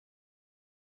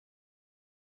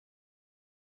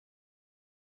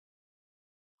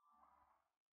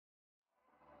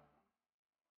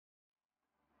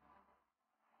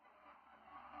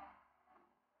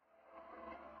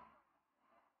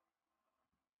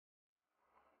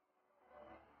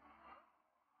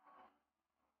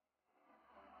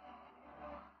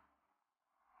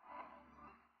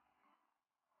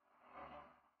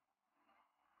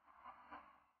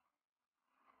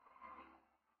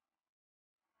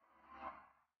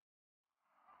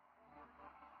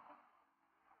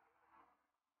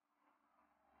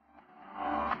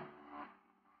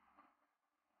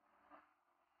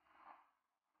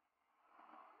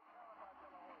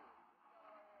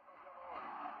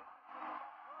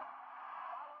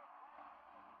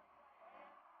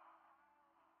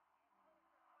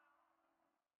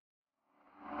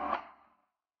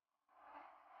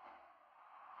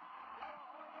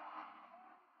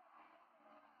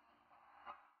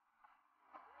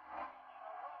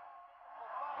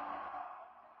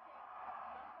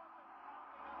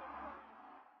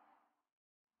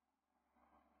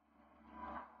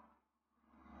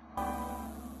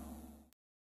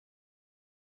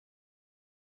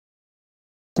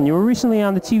question. You were recently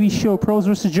on the TV show Pros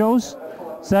vs. Joes.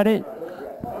 Is that it?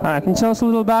 Can you tell us a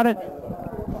little about it? It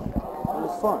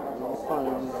was fun. It was fun.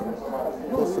 It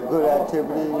was just a good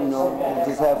activity, you know. We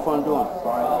just had fun doing it.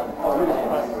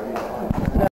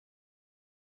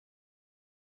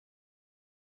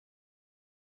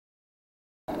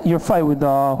 Your fight with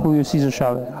Julio Cesar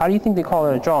Chavez. How do you think they call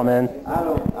it a draw, man? You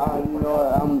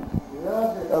know,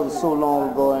 that was so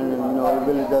long ago, and you know, it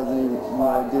really doesn't even, you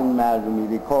know, it didn't matter to me.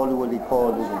 They called it what they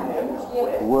called it,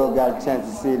 and the world got a chance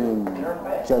to see it and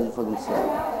judge it for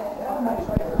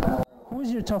themselves. Who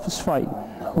was your toughest fight?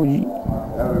 Everybody.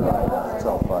 It's a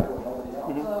tough fight.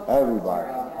 Everybody.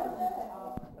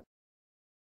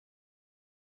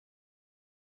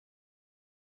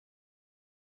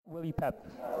 Willie Pep.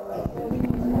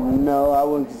 No, I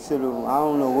wouldn't consider. I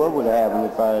don't know what would have happened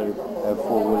if I had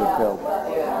fought Willie Pep.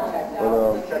 But he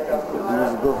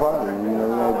was a good fighter. You know,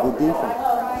 he had good defense.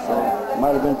 So it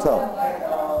might have been tough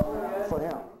for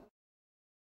him.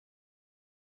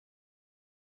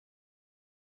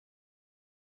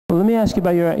 Well, let me ask you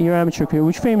about your amateur career.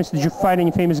 Which famous did you fight?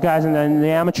 Any famous guys in the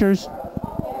amateurs? I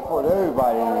fought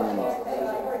everybody in the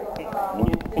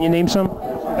amateurs. Can you name some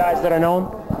guys that are known?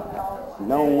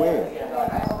 Known where?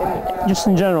 Just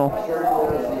in general.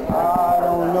 I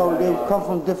don't know. They come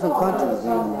from different countries.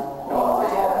 And,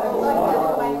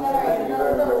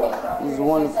 it was a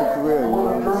wonderful career. You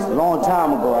know. It's a long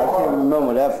time ago. I can't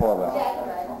remember that far back.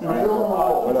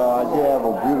 But I did have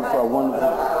a beautiful, wonderful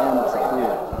amateur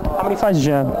career. How many fights did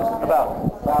you have?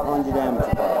 About 500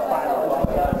 amateur fights.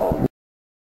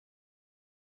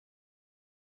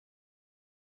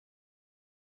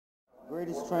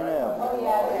 Greatest trainer ever.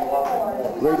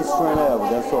 Greatest trainer ever,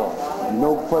 that's all.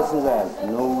 No questions asked,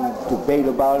 no debate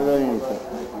about it or anything.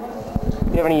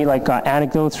 Do you have any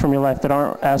anecdotes from your life that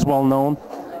aren't as well known?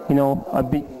 You know,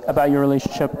 about your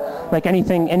relationship? Like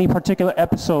anything, any particular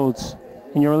episodes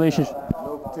in your relationship?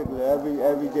 No particular.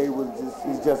 Every day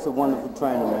he's just a wonderful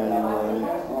trainer, man. You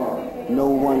know, no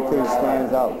one thing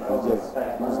stands out.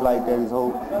 It's like that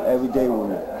every day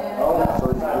with me. So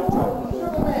he's a good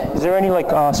trainer. Is there any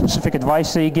specific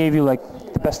advice that he gave you, like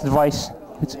the best advice?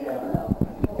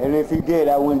 And if he did,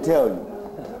 I wouldn't tell you.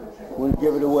 Wouldn't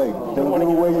give it away. Don't give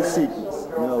away your secrets.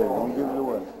 No, don't give it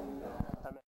away.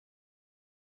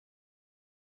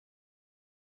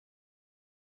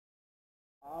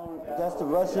 That's the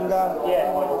Russian guy?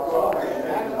 Yeah.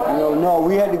 You know, no,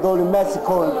 we had to go to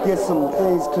Mexico and get some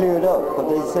things cleared up, because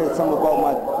they said something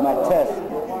about my test.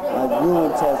 My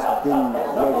urine test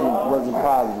wasn't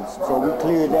positive, so we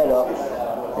cleared that up,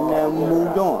 and then we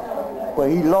moved on. But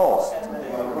he lost.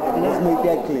 Let's make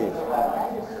that clear.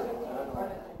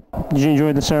 Did you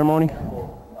enjoy the ceremony?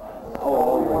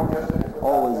 Oh,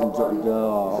 always enjoyed the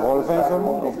Hall of Fame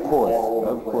ceremony? Of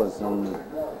course. And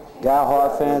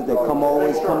die-hard fans that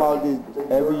always come out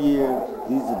every year.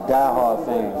 These are die-hard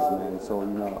fans, man. So you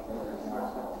know,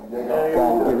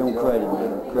 gotta give them credit,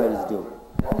 man. Credit's due.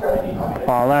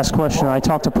 Last question. I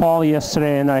talked to Paulie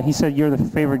yesterday, and he said you're the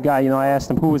favorite guy. You know, I asked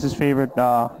him who was his favorite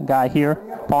guy here,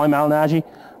 Paulie Malignaggi.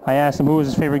 I asked him who was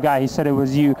his favorite guy. He said it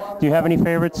was you. Do you have any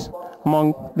favorites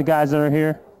among the guys that are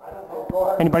here?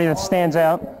 Anybody that stands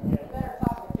out?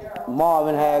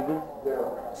 Marvin Hagler,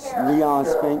 Leon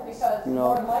Spinks. You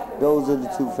know, those are the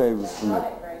two favorites for me.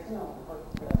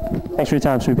 Thanks for your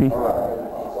time, Sweet Pea.